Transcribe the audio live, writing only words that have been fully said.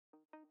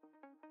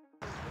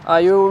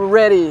Are you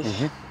ready?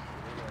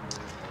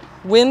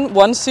 Win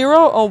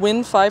 1-0 or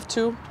win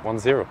 5-2?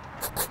 1-0.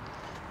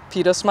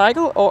 Peter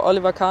Schmeichel or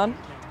Oliver Kahn?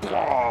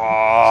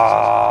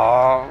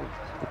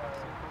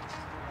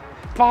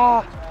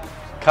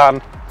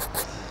 Kahn.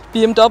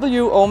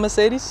 BMW or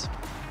Mercedes?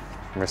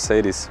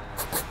 Mercedes.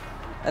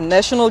 A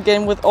national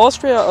game with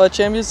Austria or a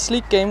Champions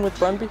League game with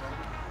Brøndby?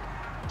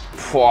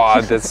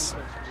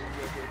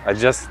 I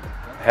just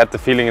had the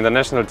feeling in the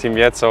national team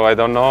yet, so I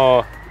don't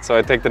know. So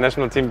I take the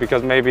national team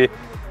because maybe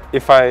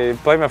if I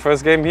play my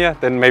first game here,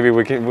 then maybe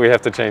we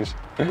have to change.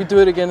 We do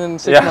it again in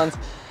 6 months.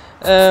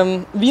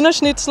 Wiener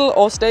Schnitzel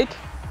or steak?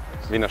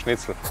 Wiener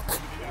Schnitzel.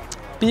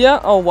 Beer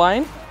or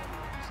wine?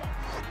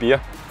 Beer.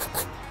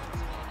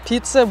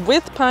 Pizza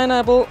with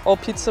pineapple or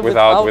pizza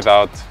without?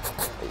 Without.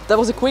 That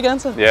was a quick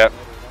answer. Yeah,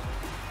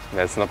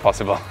 that's not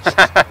possible.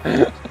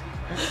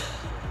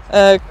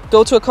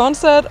 Go to a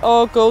concert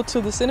or go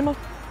to the cinema?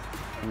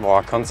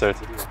 More concert.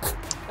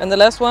 And the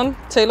last one,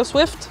 Taylor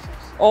Swift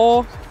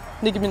or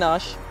Nicki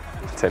Minaj?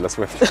 Taylor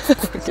Swift.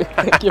 Okay,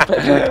 thank you,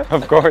 Patrick.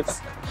 Of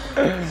course.